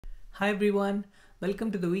Hi everyone, welcome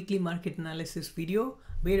to the weekly market analysis video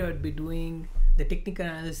where I'll be doing the technical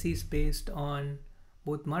analysis based on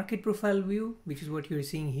both market profile view, which is what you're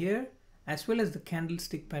seeing here, as well as the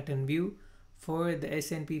candlestick pattern view for the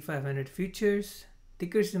S&P 500 futures,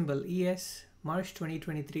 ticker symbol ES, March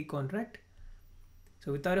 2023 contract.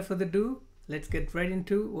 So without further ado, let's get right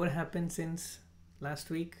into what happened since last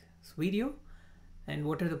week's video and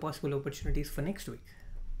what are the possible opportunities for next week.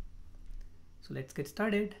 So let's get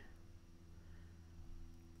started.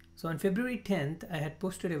 So on February 10th, I had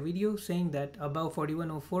posted a video saying that above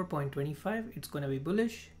 4104.25 it's going to be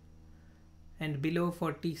bullish and below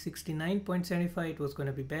 4069.75 it was going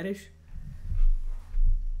to be bearish.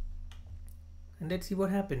 And let's see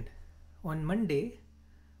what happened. On Monday,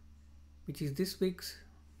 which is this week's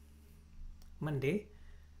Monday,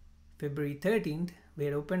 February 13th, we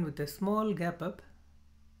had opened with a small gap up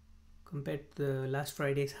compared to the last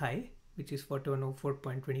Friday's high, which is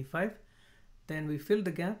 4104.25. Then we filled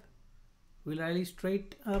the gap. We rallied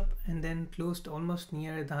straight up and then closed almost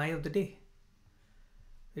near the high of the day.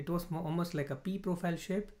 It was almost like a P profile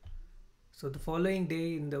shape. So the following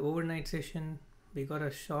day in the overnight session, we got a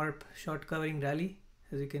sharp short covering rally,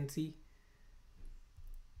 as you can see.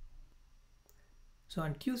 So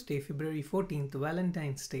on Tuesday, February 14th,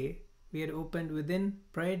 Valentine's Day, we had opened within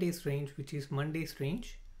prior day's range, which is Monday's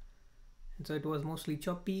range. And so it was mostly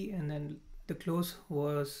choppy, and then the close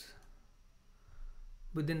was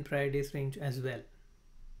within prior day's range as well.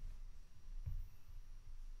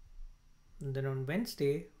 And then on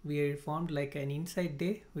Wednesday, we formed like an inside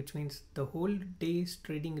day, which means the whole day's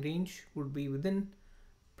trading range would be within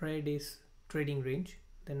prior day's trading range.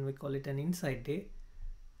 Then we call it an inside day.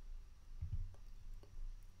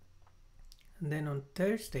 And then on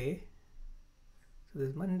Thursday, so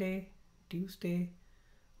there's Monday, Tuesday,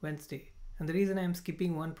 Wednesday. And the reason I'm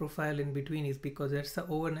skipping one profile in between is because that's the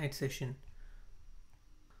overnight session.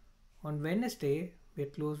 On Wednesday, we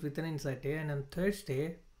had closed with an inside day, and on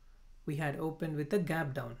Thursday, we had opened with a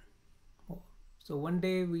gap down. So one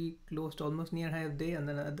day we closed almost near high of the day, and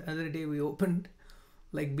then the other day we opened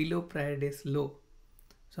like below prior day's low.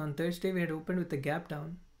 So on Thursday, we had opened with a gap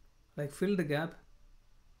down, like filled the gap,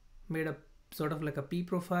 made a sort of like a P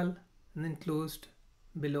profile, and then closed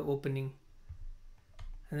below opening.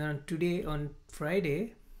 And then today, on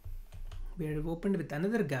Friday, we had opened with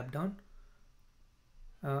another gap down.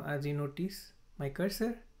 As you notice my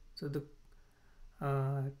cursor, so the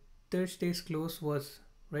Thursday's close was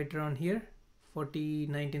right around here,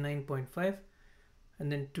 4099.5,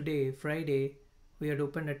 and then today, Friday, we had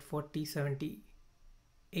opened at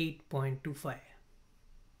 4078.25.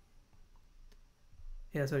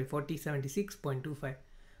 Yeah, sorry, 4076.25.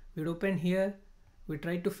 We'd opened here, we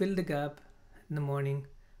tried to fill the gap in the morning,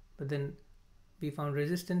 but then we found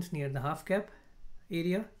resistance near the half gap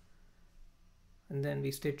area. And then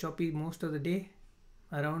we stayed choppy most of the day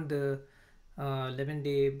around the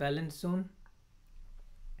 11-day balance zone,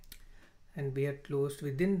 and we had closed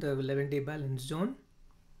within the 11-day balance zone.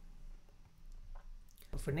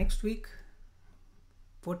 For next week,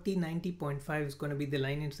 4090.5 is going to be the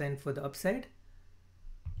line in sand for the upside,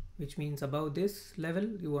 which means above this level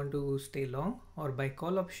you want to stay long or buy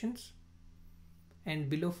call options, and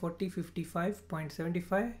below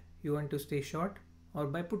 4055.75 you want to stay short or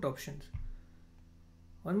buy put options.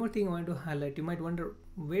 One more thing I want to highlight, you might wonder,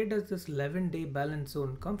 where does this 11-day balance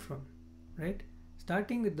zone come from, right?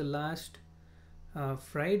 Starting with the last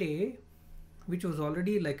Friday, which was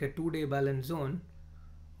already like a 2-day balance zone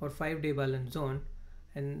or 5-day balance zone,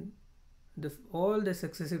 and all the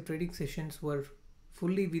successive trading sessions were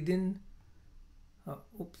fully within, all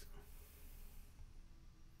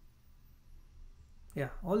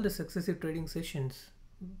the successive trading sessions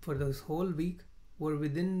for this whole week were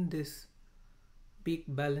within this big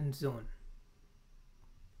balance zone,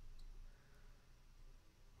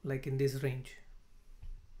 like in this range.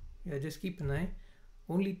 Yeah, just keep an eye.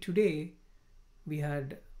 Only today we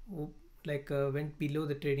had went below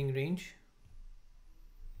the trading range.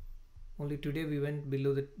 Only today we went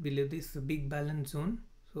below this big balance zone.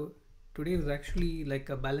 So today was actually like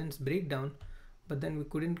a balance breakdown, but then we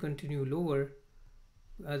couldn't continue lower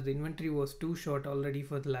as the inventory was too short already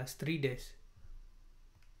for the last 3 days.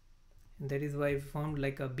 And that is why we found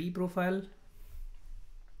like a B profile,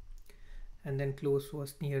 and then close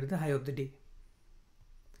was near the high of the day.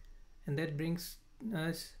 And that brings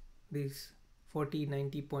us this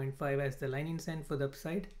 4090.5 as the line in sand for the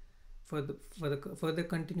upside, for the further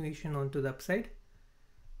continuation onto the upside,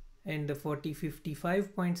 and the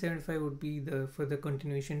 4055.75 would be the further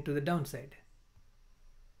continuation to the downside.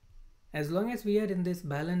 As long as we are in this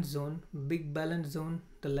balance zone, big balance zone,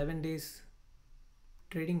 the 11 days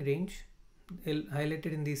trading range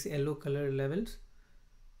highlighted in these yellow color levels,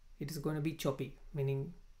 it is going to be choppy,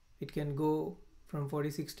 meaning it can go from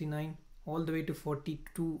 40.69 all the way to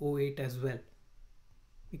 42.08 as well.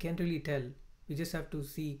 We can't really tell. We just have to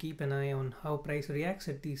keep an eye on how price reacts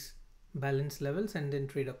at these balance levels and then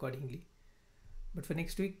trade accordingly. But for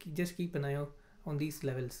next week, just keep an eye on these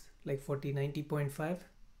levels like 40.90.5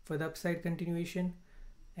 for the upside continuation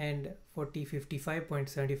and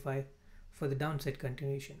 40.55.75 for the downside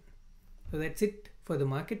continuation. So that's it for the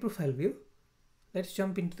market profile view. Let's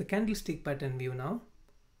jump into the candlestick pattern view now.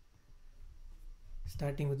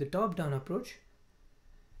 Starting with the top down approach.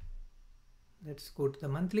 Let's go to the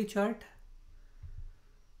monthly chart.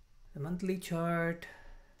 The monthly chart,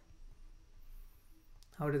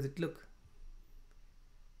 how does it look?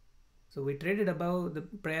 So we traded above the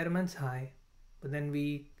prior month's high, but then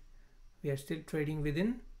we are still trading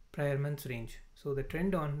within prior month's range. So the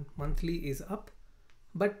trend on monthly is up,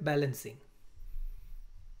 but balancing.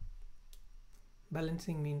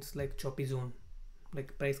 Balancing means like choppy zone,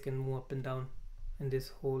 like price can move up and down in this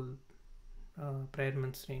whole prior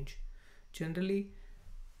month's range. Generally,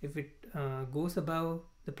 if it goes above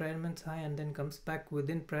the prior month's high and then comes back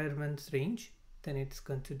within prior month's range, then it's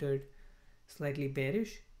considered slightly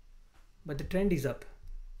bearish, but the trend is up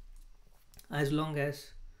as long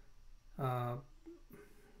as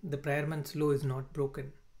the prior month's low is not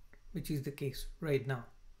broken, which is the case right now.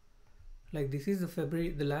 Like this is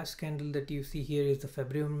the last candle that you see here is the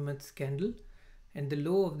February month's candle, and the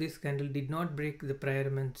low of this candle did not break the prior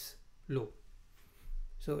month's low.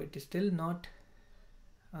 So it is still not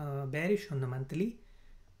bearish on the monthly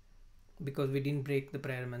because we didn't break the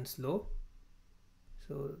prior month's low.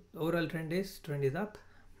 So the overall trend is up,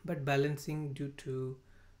 but balancing due to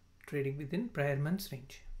trading within prior month's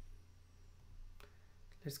range.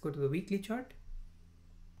 Let's go to the weekly chart.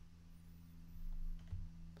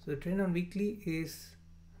 So the trend on weekly is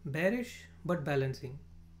bearish but balancing.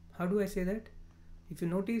 How do I say that? If you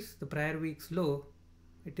notice the prior week's low,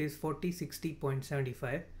 it is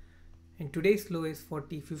 40.60.75 and today's low is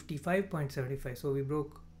 40.55.75. So we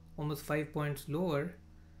broke almost 5 points lower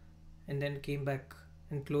and then came back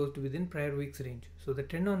and closed within prior week's range. So the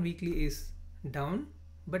trend on weekly is down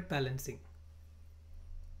but balancing.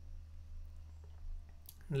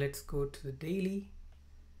 Let's go to the daily.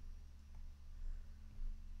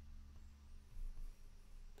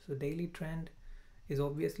 So daily trend is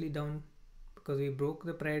obviously down because we broke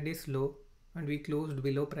the prior day's low and we closed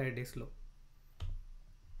below prior day's low.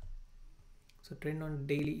 So trend on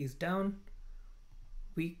daily is down,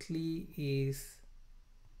 weekly is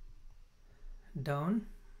down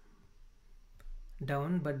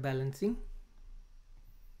but balancing,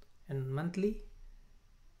 and monthly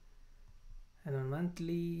on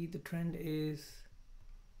monthly the trend is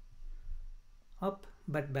up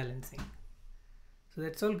but balancing. So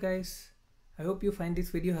that's all guys. I hope you find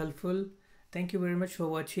this video helpful. Thank you very much for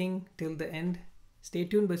watching till the end. Stay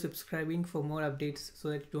tuned by subscribing for more updates so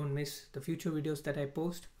that you don't miss the future videos that I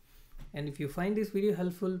post. And if you find this video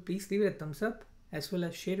helpful, please leave it a thumbs up as well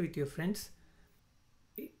as share with your friends.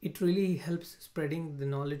 It really helps spreading the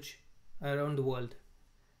knowledge around the world.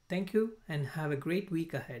 Thank you and have a great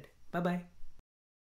week ahead. Bye bye.